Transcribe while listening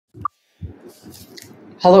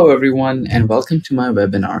Hello, everyone, and welcome to my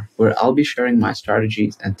webinar where I'll be sharing my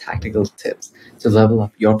strategies and tactical tips to level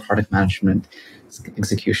up your product management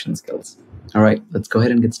execution skills. All right, let's go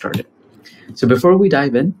ahead and get started. So before we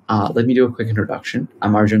dive in, let me do a quick introduction.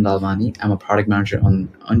 I'm Arjun Lalwani. I'm a product manager on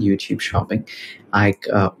YouTube Shopping. I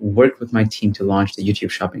worked with my team to launch the YouTube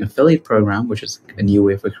Shopping affiliate program, which is a new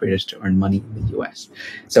way for creators to earn money in the US.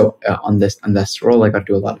 So on this role, I got to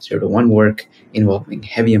do a lot of 0-to-1 work involving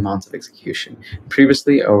heavy amounts of execution.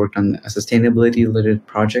 Previously, I worked on a sustainability-related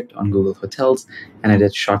project on Google Hotels, and I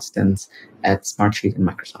did short stints at Smartsheet and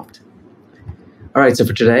Microsoft. All right, so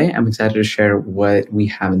for today, I'm excited to share what we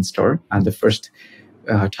have in store. And the first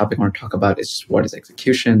topic I want to talk about is what is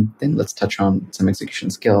execution. Then let's touch on some execution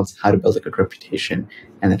skills, how to build a good reputation,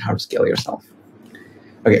 and then how to scale yourself.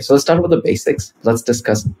 Okay, so let's start with the basics. Let's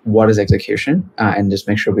discuss what is execution and just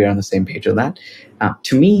make sure we are on the same page with that.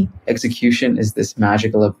 To me, execution is this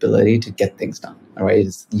magical ability to get things done. All right,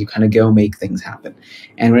 you kind of go make things happen.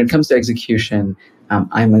 And when it comes to execution,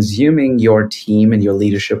 I'm assuming your team and your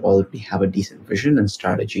leadership already have a decent vision and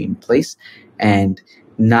strategy in place. And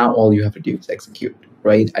now all you have to do is execute,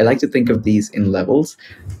 right? I like to think of these in levels.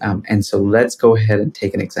 And so let's go ahead and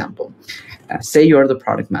take an example. Say you're the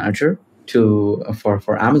product manager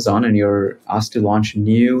for Amazon and you're asked to launch a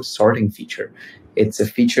new sorting feature. It's a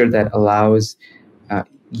feature that allows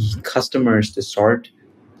customers to sort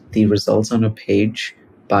the results on a page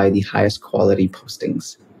by the highest quality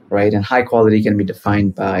postings, right? And high quality can be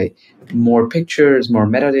defined by more pictures, more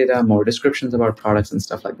metadata, more descriptions about products and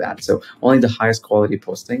stuff like that. So only the highest quality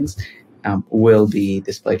postings will be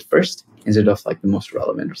displayed first instead of like the most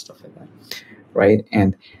relevant or stuff like that, right?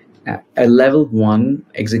 And a level 1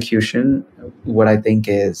 execution, what I think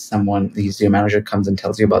is your manager comes and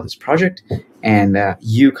tells you about this project, and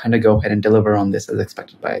you kind of go ahead and deliver on this as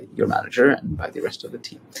expected by your manager and by the rest of the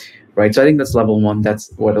team, right? So I think that's level 1.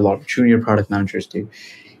 That's what a lot of junior product managers do.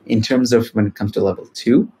 In terms of when it comes to level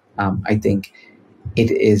 2, I think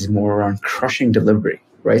it is more around crushing delivery,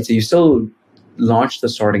 right? So you still launch the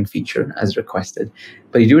sorting feature as requested,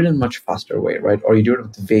 but you do it in a much faster way, right? Or you do it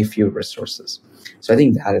with way fewer resources. So I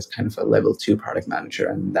think that is kind of a level 2 product manager,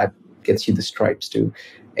 and that gets you the stripes to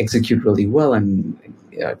execute really well and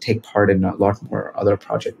take part in a lot more other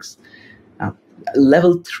projects.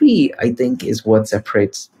 Level 3, I think, is what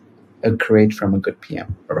separates a great from a good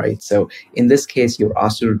PM, right? So in this case, you're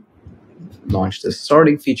asked to launch this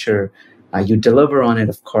sorting feature. You deliver on it,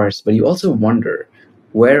 of course, but you also wonder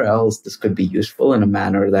where else this could be useful in a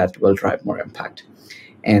manner that will drive more impact.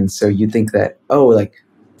 And so you think that,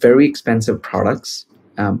 very expensive products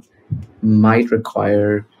might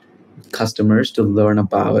require customers to learn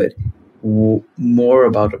about more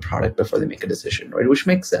about a product before they make a decision, right? Which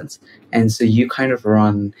makes sense. And so you kind of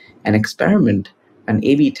run an experiment, an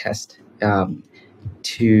A/B test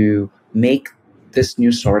to make this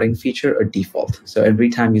new sorting feature a default. So every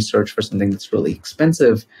time you search for something that's really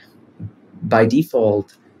expensive, by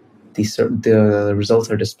default, the results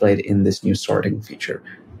are displayed in this new sorting feature,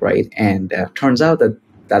 right? And turns out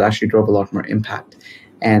that actually drove a lot more impact.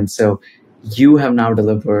 And so you have now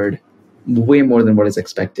delivered way more than what is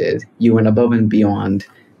expected. You went above and beyond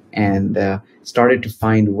and started to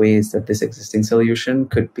find ways that this existing solution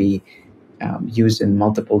could be used in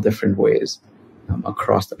multiple different ways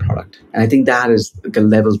across the product. And I think that is like a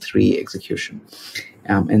level 3 execution.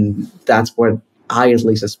 And that's what I at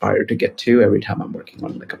least aspire to get to every time I'm working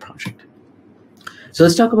on like a project. So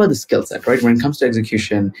let's talk about the skill set, right? When it comes to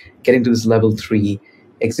execution, getting to this level 3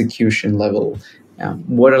 execution level,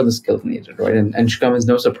 what are the skills needed, right? And Shikam is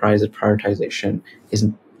no surprise that prioritization is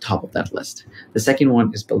top of that list. The second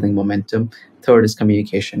one is building momentum. Third is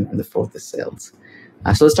communication, and the fourth is sales.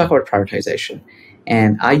 So let's talk about prioritization.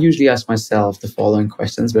 And I usually ask myself the following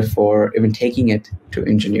questions before even taking it to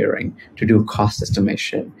engineering to do cost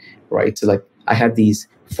estimation, right? So like I have these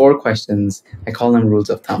 4 questions, I call them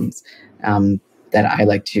rules of thumbs, that I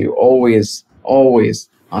like to always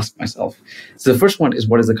ask myself. So the first one is,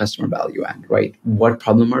 what is the customer value add, right? What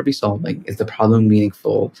problem are we solving? Is the problem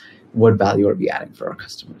meaningful? What value are we adding for our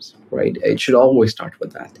customers, right? It should always start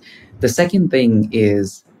with that. The second thing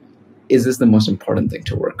is this the most important thing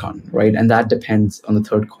to work on, right? And that depends on the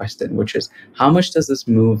third question, which is, how much does this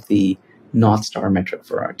move the North Star metric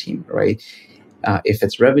for our team, right? If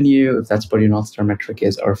it's revenue, if that's what your North Star metric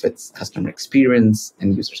is, or if it's customer experience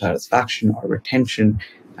and user satisfaction or retention,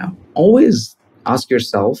 always ask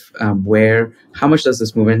yourself how much does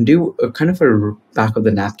this move, and do a kind of a back of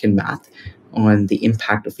the napkin math on the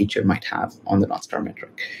impact a feature might have on the North Star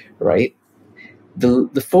metric, right?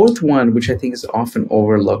 The fourth one, which I think is often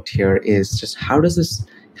overlooked here, is just how does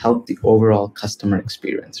help the overall customer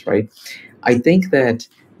experience, right? I think that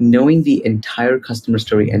knowing the entire customer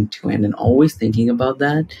story end to end and always thinking about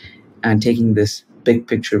that and taking this big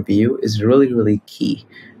picture view is really, really key.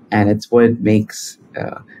 And it's what makes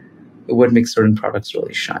certain products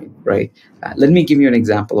really shine, right? Let me give you an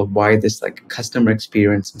example of why this like customer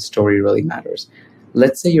experience and story really matters.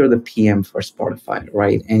 Let's say you're the PM for Spotify,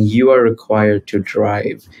 right? And you are required to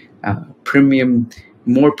drive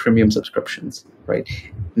more premium subscriptions, right?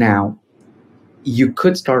 Now, you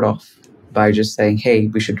could start off by just saying, hey,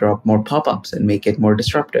 we should drop more pop-ups and make it more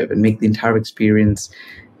disruptive and make the entire experience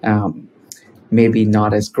maybe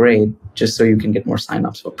not as great, just so you can get more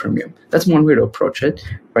signups for premium. That's one way to approach it,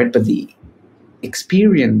 right? But the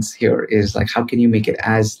experience here is like, how can you make it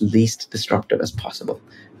as least disruptive as possible,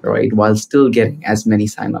 right? While still getting as many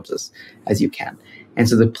signups as you can. And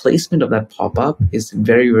so the placement of that pop-up is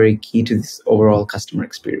very, very key to this overall customer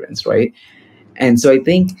experience, right? And so I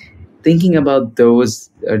think thinking about those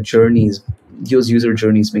journeys, those user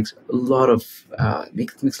journeys makes a lot of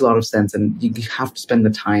sense, and you have to spend the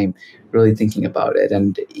time really thinking about it.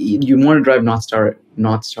 And you want to drive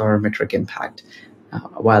North Star metric impact,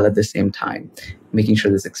 while at the same time making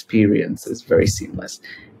sure this experience is very seamless.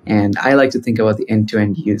 And I like to think about the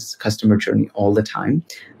end-to-end use customer journey all the time.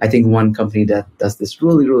 I think one company that does this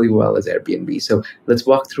really, really well is Airbnb. So let's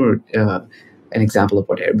walk through an example of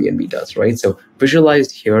what Airbnb does, right? So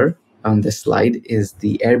visualized here on this slide is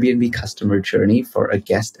the Airbnb customer journey for a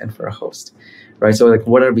guest and for a host, right? So like,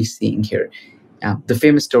 what are we seeing here? The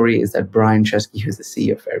famous story is that Brian Chesky, who's the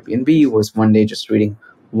CEO of Airbnb, was one day just reading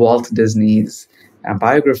Walt Disney's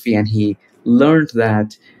biography, and he learned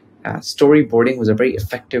that storyboarding was a very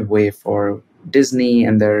effective way for Disney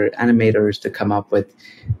and their animators to come up with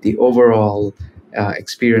the overall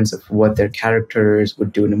experience of what their characters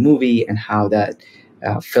would do in a movie and how that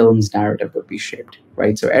film's narrative would be shaped,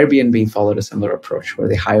 right? So Airbnb followed a similar approach where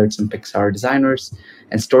they hired some Pixar designers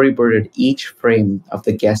and storyboarded each frame of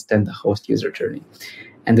the guest and the host user journey.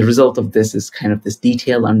 And the result of this is kind of this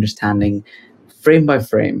detailed understanding, frame by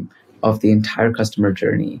frame, of the entire customer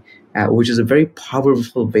journey, which is a very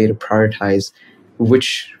powerful way to prioritize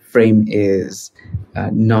which frame is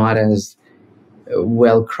not as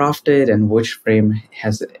well crafted and which frame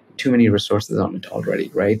has too many resources on it already,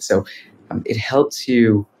 right? So it helps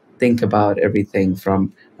you think about everything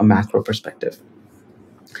from a macro perspective.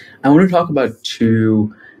 I want to talk about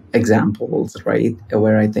two examples, right,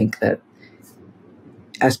 where I think that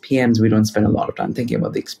as PMs, we don't spend a lot of time thinking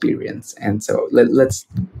about the experience. And so let's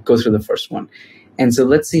go through the first one. And so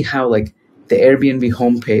let's see how like the Airbnb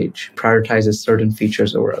homepage prioritizes certain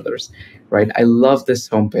features over others, right? I love this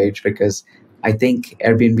homepage because I think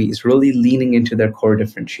Airbnb is really leaning into their core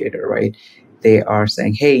differentiator, right? They are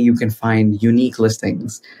saying, hey, you can find unique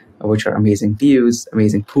listings, which are amazing views,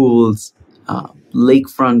 amazing pools,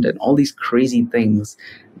 lakefront, and all these crazy things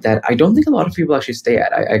that I don't think a lot of people actually stay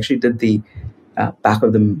at. I actually did the back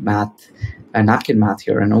of the napkin math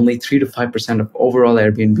here, and only 3 to 5% of overall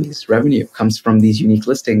Airbnb's revenue comes from these unique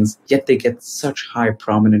listings, yet they get such high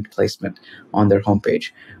prominent placement on their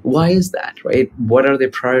homepage. Why is that, right? What are they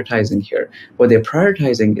prioritizing here? What they're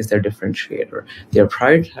prioritizing is their differentiator. They're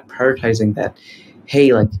prioritizing that,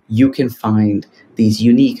 hey, like you can find these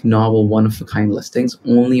unique, novel, one-of-a-kind listings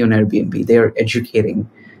only on Airbnb. They are educating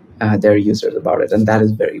their users about it, and that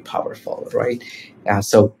is very powerful, right?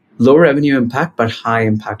 So low revenue impact, but high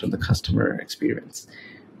impact on the customer experience,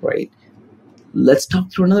 right? Let's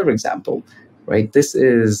talk through another example, right? This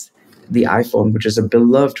is the iPhone, which is a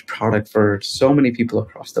beloved product for so many people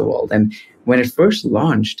across the world. And when it first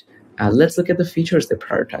launched, let's look at the features they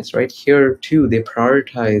prioritized, right? Here too, they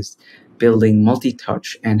prioritized building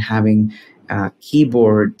multi-touch and having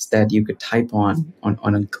keyboards that you could type on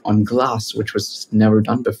glass, which was never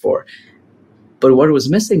done before. But what was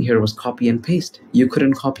missing here was copy and paste. You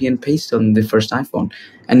couldn't copy and paste on the first iPhone.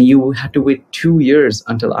 And you had to wait 2 years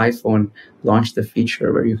until iPhone launched the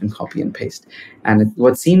feature where you can copy and paste. And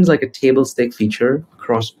what seems like a table stake feature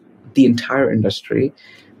across the entire industry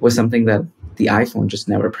was something that the iPhone just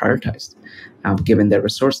never prioritized, given their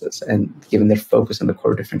resources and given their focus on the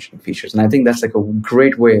core differentiating features. And I think that's like a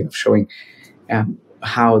great way of showing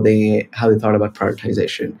how they thought about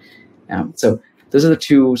prioritization. So those are the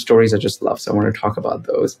two stories I just love. So I want to talk about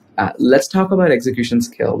those. Let's talk about execution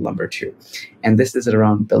skill number 2. And this is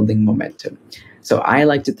around building momentum. So I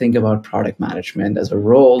like to think about product management as a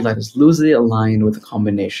role that is loosely aligned with a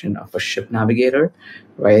combination of a ship navigator,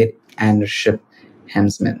 right, and a ship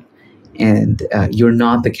helmsman. And you're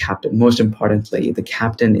not the captain. Most importantly, the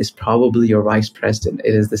captain is probably your vice president.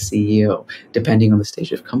 It is the CEO, depending on the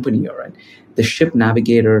stage of company you're in. The ship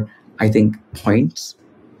navigator, I think, points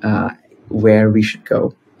where we should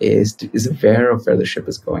go, is aware of where the ship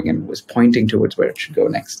is going and was pointing towards where it should go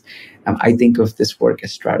next. I think of this work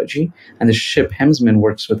as strategy, and the ship helmsman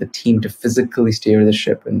works with a team to physically steer the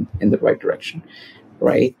ship in the right direction,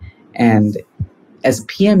 right? And as a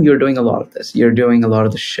PM, you're doing a lot of this. You're doing a lot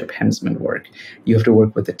of the ship helmsman work. You have to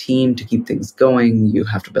work with the team to keep things going. You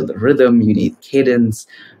have to build a rhythm. You need cadence.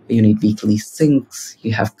 You need weekly syncs.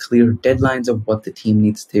 You have clear deadlines of what the team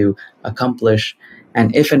needs to accomplish.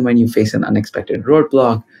 And if and when you face an unexpected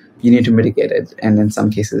roadblock, you need to mitigate it, and in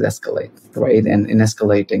some cases escalate, right? And in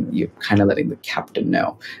escalating, you're kind of letting the captain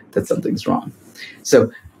know that something's wrong.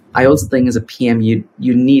 So I also think as a PM, you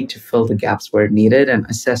need to fill the gaps where needed and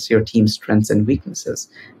assess your team's strengths and weaknesses,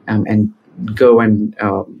 and go and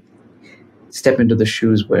step into the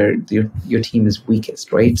shoes where your team is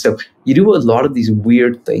weakest, right? So you do a lot of these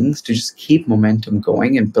weird things to just keep momentum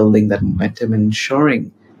going and building that momentum and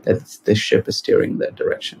ensuring that the ship is steering that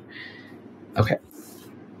direction. Okay.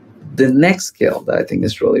 The next skill that I think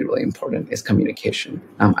is really, really important is communication.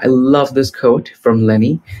 I love this quote from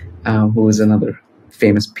Lenny, who is another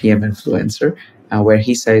famous PM influencer, where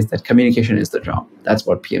he says that communication is the job. That's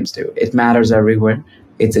what PMs do. It matters everywhere.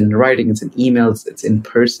 It's in writing, it's in emails, it's in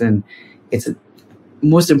person.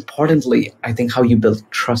 Most importantly, I think, how you build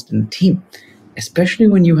trust in a team, especially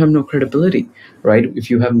when you have no credibility, right? If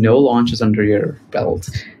you have no launches under your belt,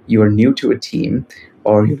 you are new to a team,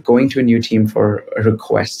 or you're going to a new team for a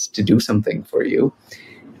request to do something for you,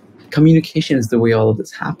 communication is the way all of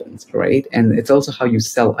this happens, right? And it's also how you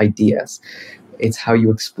sell ideas. It's how you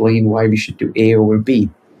explain why we should do A over B.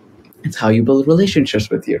 It's how you build relationships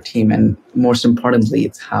with your team. And most importantly,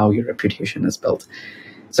 it's how your reputation is built.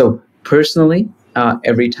 So personally,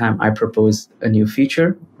 every time I propose a new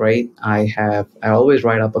feature, right, I always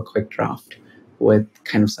write up a quick draft with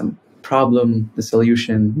kind of some problem, the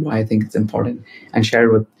solution, why I think it's important, and share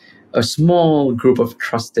it with a small group of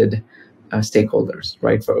trusted stakeholders,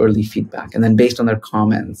 right, for early feedback. And then based on their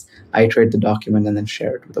comments, I iterate the document and then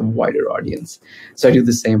share it with a wider audience. So I do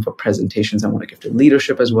the same for presentations I want to give to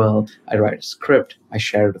leadership as well. I write a script, I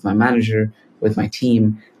share it with my manager, with my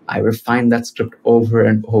team. I refine that script over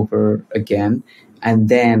and over again, and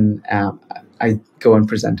then I go and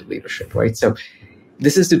present to leadership, right? So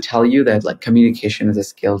this is to tell you that like communication is a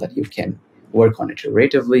skill that you can work on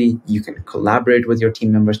iteratively. You can collaborate with your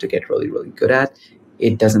team members to get really, really good at.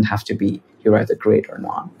 It doesn't have to be you're either great or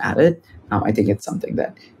not at it. I think it's something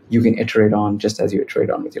that you can iterate on just as you iterate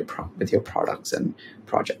on with your products and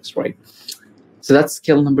projects, right? So that's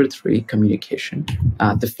skill number 3, communication.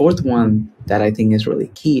 The fourth one that I think is really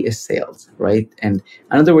key is sales, right? And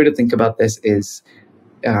another way to think about this is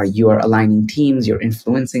you are aligning teams, you're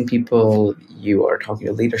influencing people, you are talking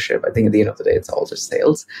to leadership. I think at the end of the day, it's all just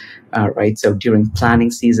sales, right? So during planning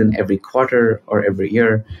season, every quarter or every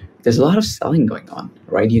year, there's a lot of selling going on,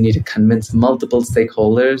 right? You need to convince multiple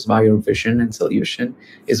stakeholders why your vision and solution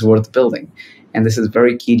is worth building. And this is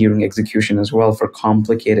very key during execution as well for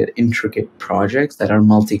complicated, intricate projects that are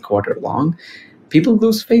multi-quarter long. People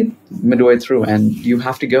lose faith midway through, and you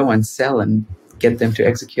have to go and sell and get them to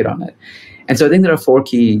execute on it. And so I think there are 4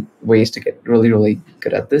 key ways to get really, really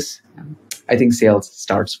good at this. I think sales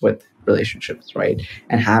starts with relationships, right?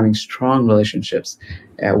 And having strong relationships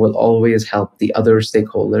will always help the other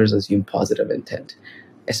stakeholders assume positive intent,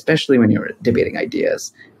 especially when you're debating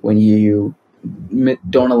ideas, when you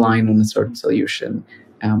don't align on a certain solution,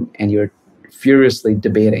 and you're furiously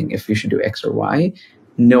debating if you should do X or Y,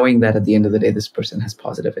 knowing that at the end of the day, this person has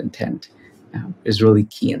positive intent is really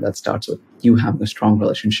key. And that starts with you having a strong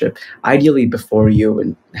relationship, ideally before you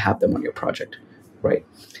even have them on your project, right?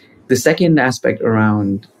 The second aspect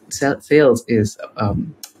around sales is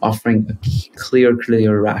offering a clear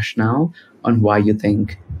rationale on why you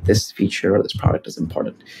think this feature or this product is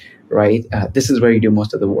important, right? This is where you do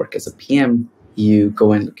most of the work as a PM. You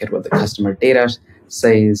go and look at what the customer data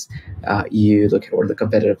says. You look at what the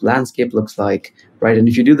competitive landscape looks like, right? And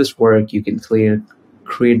if you do this work, you can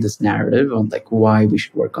create this narrative on like why we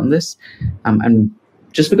should work on this. And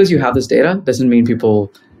just because you have this data doesn't mean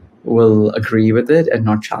people will agree with it and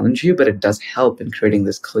not challenge you, but it does help in creating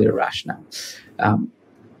this clear rationale.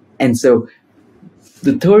 And so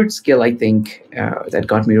the third skill I think that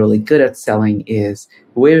got me really good at selling is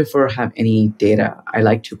way before I have any data, I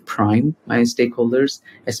like to prime my stakeholders,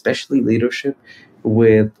 especially leadership,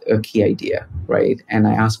 with a key idea, right? And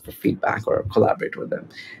I ask for feedback or collaborate with them.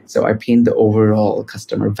 So I paint the overall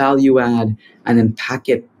customer value add and then pack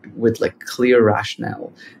it with like clear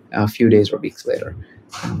rationale a few days or weeks later.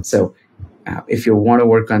 So if you want to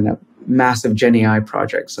work on a massive Gen AI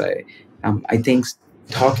projects, I think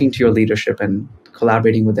talking to your leadership and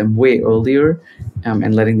collaborating with them way earlier,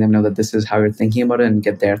 and letting them know that this is how you're thinking about it and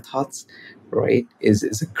get their thoughts, right,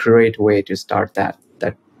 is a great way to start that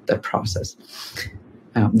process.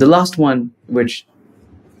 The last one, which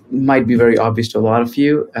might be very obvious to a lot of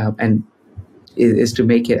you, and is to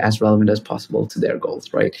make it as relevant as possible to their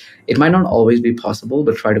goals, right? It might not always be possible,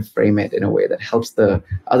 but try to frame it in a way that helps the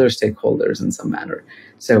other stakeholders in some manner.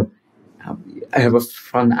 So I have a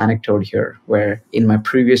fun anecdote here where in my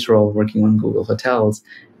previous role working on Google Hotels,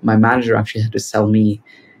 my manager actually had to sell me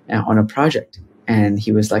on a project. And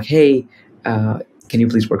he was like, hey, can you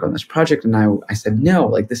please work on this project? And I said, no,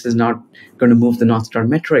 like this is not going to move the North Star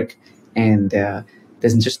metric. And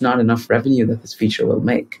there's just not enough revenue that this feature will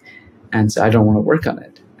make. And so I don't want to work on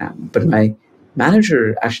it. But my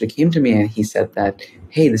manager actually came to me and he said that,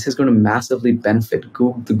 hey, this is going to massively benefit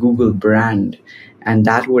the Google brand. And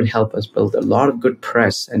that would help us build a lot of good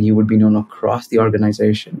press. And you would be known across the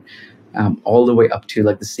organization, all the way up to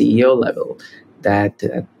like the CEO level, that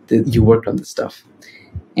you worked on this stuff.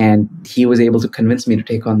 And he was able to convince me to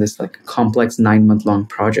take on this like complex 9-month-long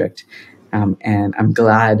project. And I'm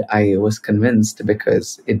glad I was convinced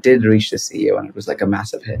because it did reach the CEO and it was like a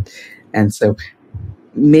massive hit. And so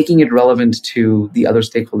making it relevant to the other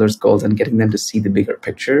stakeholders' goals and getting them to see the bigger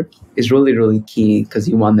picture is really, really key because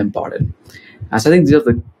you want them bought in. So I think these are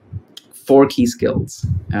the 4 key skills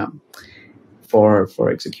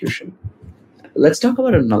for execution. Let's talk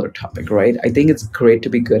about another topic, right? I think it's great to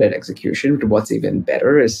be good at execution, but what's even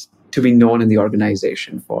better is to be known in the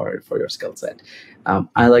organization for your skill set.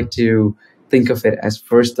 I like to think of it as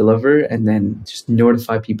first deliver and then just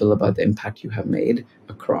notify people about the impact you have made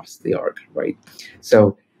across the org, right?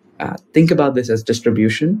 So think about this as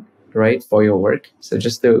distribution, right, for your work. So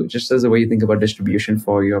just as the way you think about distribution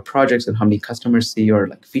for your projects and how many customers see your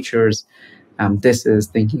like features, this is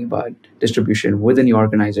thinking about distribution within your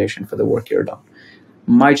organization for the work you're done.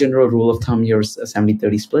 My general rule of thumb here is a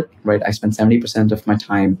 70-30 split, right? I spend 70% of my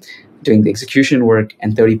time doing the execution work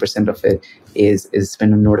and 30% of it is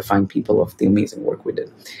spent on notifying people of the amazing work we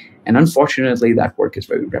did. And unfortunately, that work is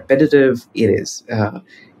very repetitive.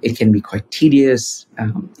 It can be quite tedious.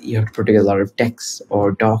 You have to put together a lot of decks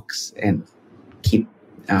or docs and keep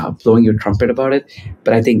blowing your trumpet about it.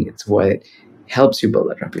 But I think it's what helps you build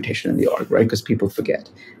that reputation in the org, right? Because people forget.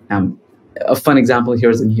 A fun example here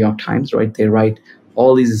is the New York Times, right? They write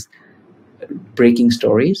all these breaking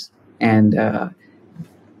stories, and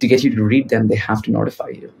to get you to read them, they have to notify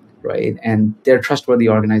you, right? And they're a trustworthy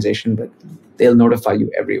organization, but they'll notify you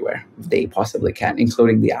everywhere they possibly can,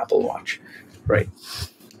 including the Apple Watch, right?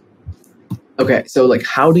 Okay, so like,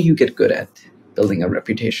 how do you get good at building a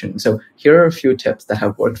reputation? So here are a few tips that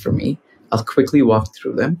have worked for me. I'll quickly walk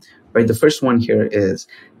through them, right? The first one here is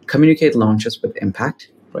communicate launches with impact,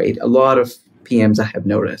 right? A lot of PMs I have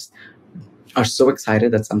noticed are so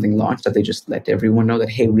excited that something launched that they just let everyone know that,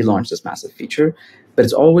 hey, we launched this massive feature. But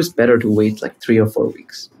it's always better to wait like 3 or 4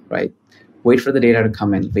 weeks, right? Wait for the data to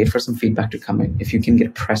come in, wait for some feedback to come in. If you can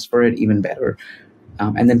get press for it, even better.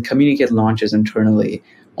 And then communicate launches internally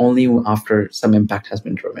only after some impact has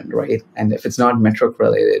been driven, right? And if it's not metric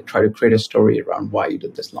related, try to create a story around why you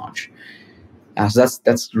did this launch. So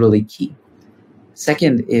that's really key.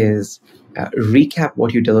 Second is recap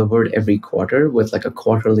what you delivered every quarter with like a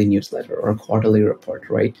quarterly newsletter or a quarterly report,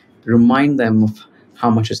 right? Remind them of how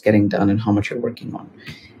much is getting done and how much you're working on.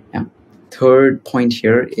 Third point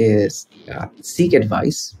here is seek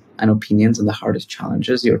advice and opinions on the hardest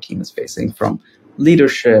challenges your team is facing from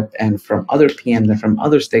leadership and from other PMs and from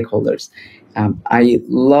other stakeholders. I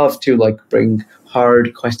love to like bring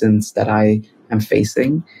hard questions that I am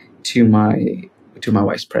facing to my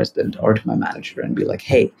vice president or to my manager and be like,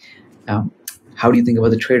 hey, how do you think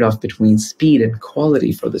about the trade-off between speed and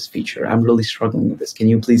quality for this feature? I'm really struggling with this. Can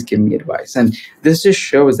you please give me advice? And this just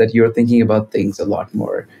shows that you're thinking about things a lot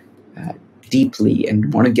more deeply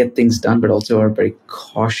and want to get things done, but also are very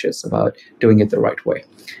cautious about doing it the right way,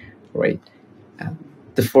 right?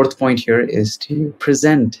 The fourth point here is to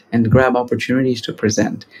present and grab opportunities to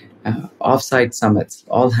present. Offsite summits,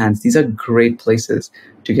 all hands, these are great places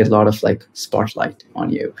to get a lot of like spotlight on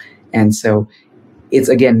you. And so it's,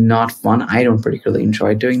 again, not fun. I don't particularly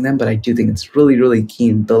enjoy doing them, but I do think it's really, really key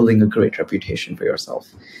in building a great reputation for yourself.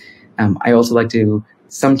 I also like to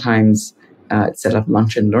sometimes set up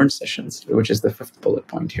lunch and learn sessions, which is the fifth bullet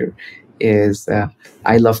point here, is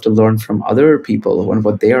I love to learn from other people on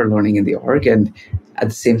what they are learning in the org and at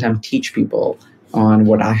the same time teach people on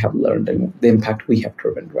what I have learned and the impact we have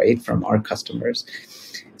driven, right, from our customers.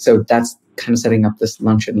 So that's kind of setting up this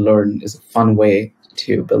lunch and learn is a fun way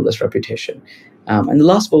to build this reputation. And the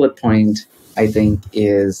last bullet point, I think,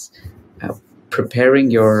 is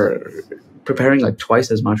preparing your preparing like twice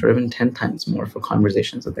as much or even 10 times more for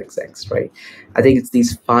conversations with execs, right? I think it's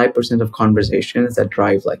these 5% of conversations that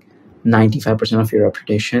drive like 95% of your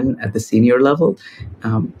reputation at the senior level.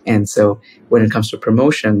 And so when it comes to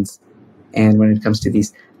promotions and when it comes to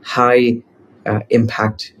these high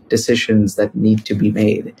impact decisions that need to be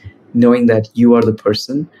made, knowing that you are the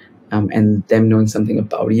person and them knowing something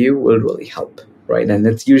about you will really help, right? And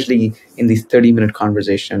it's usually in these 30-minute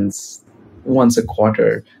conversations once a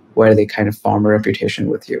quarter where they kind of form a reputation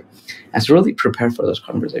with you. And so really prepare for those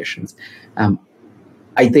conversations.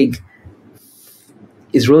 I think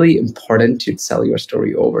it's really important to tell your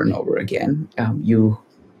story over and over again. You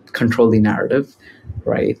control the narrative,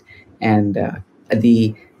 right? And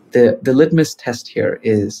the litmus test here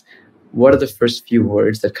is, what are the first few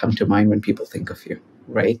words that come to mind when people think of you,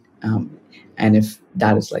 right? And if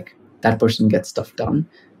that is like, that person gets stuff done,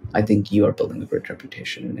 I think you are building a great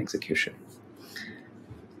reputation in execution.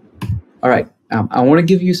 All right, I want to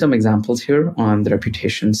give you some examples here on the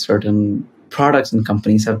reputation certain products and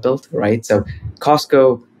companies have built, right? So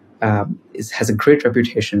Costco has a great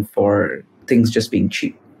reputation for things just being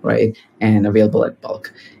cheap, right? And available at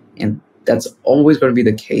bulk. And that's always going to be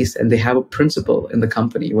the case. And they have a principle in the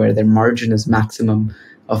company where their margin is maximum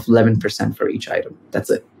of 11% for each item.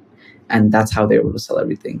 That's it. And that's how they're able to sell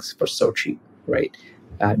everything for so cheap, right?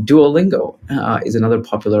 Duolingo is another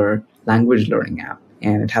popular language learning app.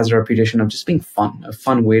 And it has a reputation of just being fun, a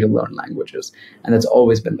fun way to learn languages. And that's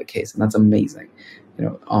always been the case. And that's amazing.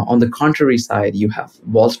 On the contrary side, you have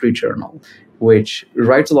Wall Street Journal, which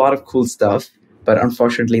writes a lot of cool stuff, but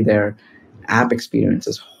unfortunately their app experience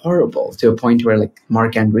is horrible, to a point where like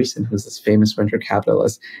Mark Andreessen, who's this famous venture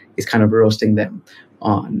capitalist, is kind of roasting them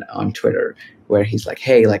on Twitter, where he's like,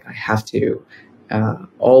 hey, like I have to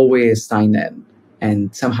always sign in.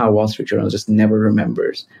 And somehow Wall Street Journal just never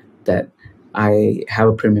remembers that I have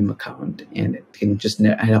a premium account, and it can just,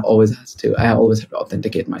 I always have to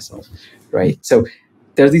authenticate myself, right? So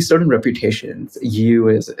there's these certain reputations you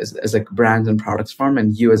as like brands and products form,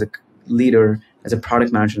 and you as a leader, as a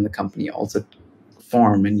product manager in the company also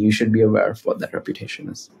form, and you should be aware of what that reputation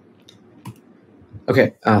is.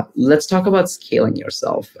 Okay, let's talk about scaling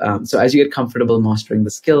yourself. So as you get comfortable mastering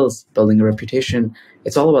the skills, building a reputation,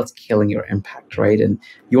 it's all about scaling your impact, right? And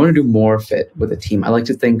you want to do more of it with a team. I like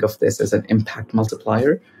to think of this as an impact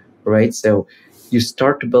multiplier, right? So you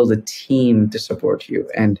start to build a team to support you.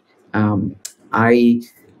 And I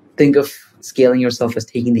think of scaling yourself as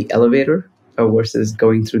taking the elevator versus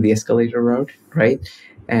going through the escalator route, right?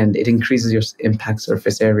 And it increases your impact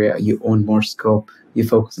surface area. You own more scope. You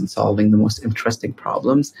focus on solving the most interesting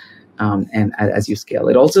problems. And as you scale,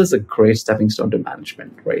 it also is a great stepping stone to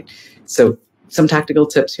management, right? So some tactical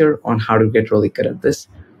tips here on how to get really good at this,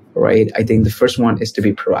 right? I think the first one is to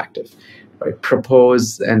be proactive, right?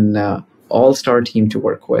 Propose an all-star team to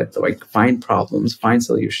work with, like find problems, find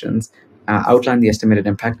solutions, outline the estimated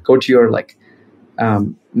impact, go to your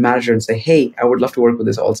manager and say, hey, I would love to work with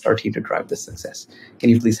this all-star team to drive this success. Can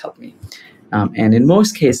you please help me? And in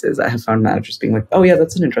most cases, I have found managers being like, oh yeah,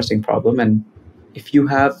 that's an interesting problem. And if you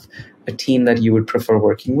have a team that you would prefer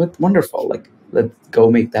working with, wonderful. Like, let's go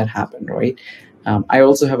make that happen, right? I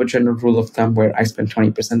also have a general rule of thumb where I spend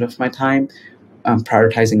 20% of my time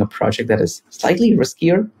prioritizing a project that is slightly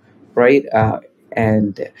riskier, right?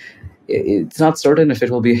 And it's not certain if it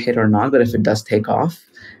will be a hit or not, but if it does take off,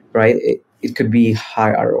 right, it could be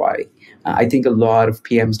high ROI. I think a lot of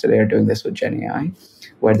PMs today are doing this with Gen AI,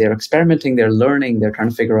 where they're experimenting, they're learning, they're trying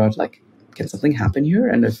to figure out, like, can something happen here?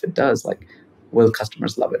 And if it does, like, will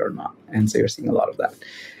customers love it or not? And so you're seeing a lot of that,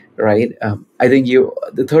 right? I think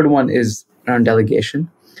the third one is around delegation.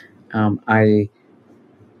 I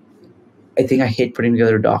think I hate putting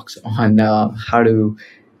together docs on how to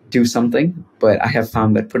do something, but I have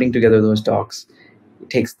found that putting together those docs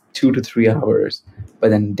takes 2 to 3 hours, but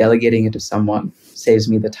then delegating it to someone saves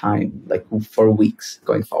me the time, like for weeks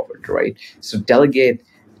going forward, right? So delegate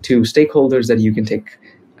to stakeholders that you can take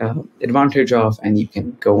advantage of, and you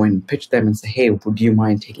can go and pitch them and say, hey, would you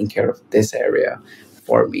mind taking care of this area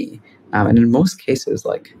for me? And in most cases,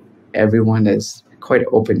 like, everyone is quite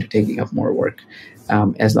open to taking up more work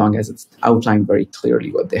as long as it's outlined very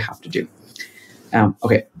clearly what they have to do.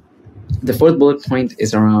 Okay. The fourth bullet point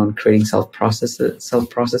is around creating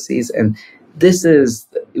self-processes. And this is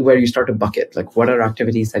where you start to bucket, like, what are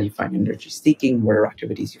activities that you find energy seeking? What are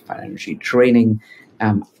activities you find energy draining?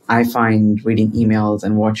 I find reading emails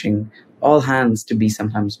and watching all hands to be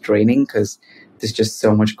sometimes draining because there's just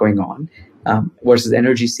so much going on, versus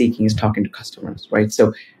energy seeking is talking to customers, right?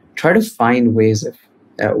 So try to find ways of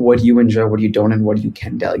what you enjoy, what you don't, and what you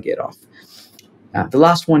can delegate off. The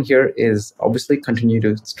last one here is obviously continue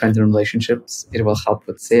to strengthen relationships. It will help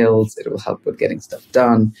with sales. It will help with getting stuff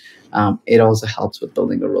done. It also helps with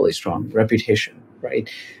building a really strong reputation, right?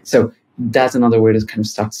 So that's another way to kind of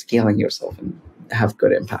start scaling yourself and have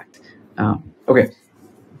good impact. Okay,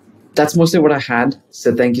 that's mostly what I had.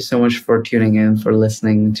 So thank you so much for tuning in, for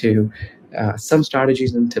listening to some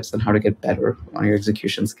strategies and tips on how to get better on your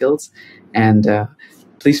execution skills. And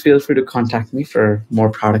please feel free to contact me for more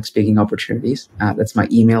product speaking opportunities. That's my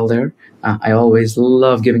email there. I always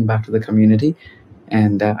love giving back to the community.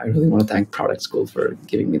 And I really want to thank Product School for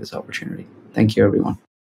giving me this opportunity. Thank you, everyone.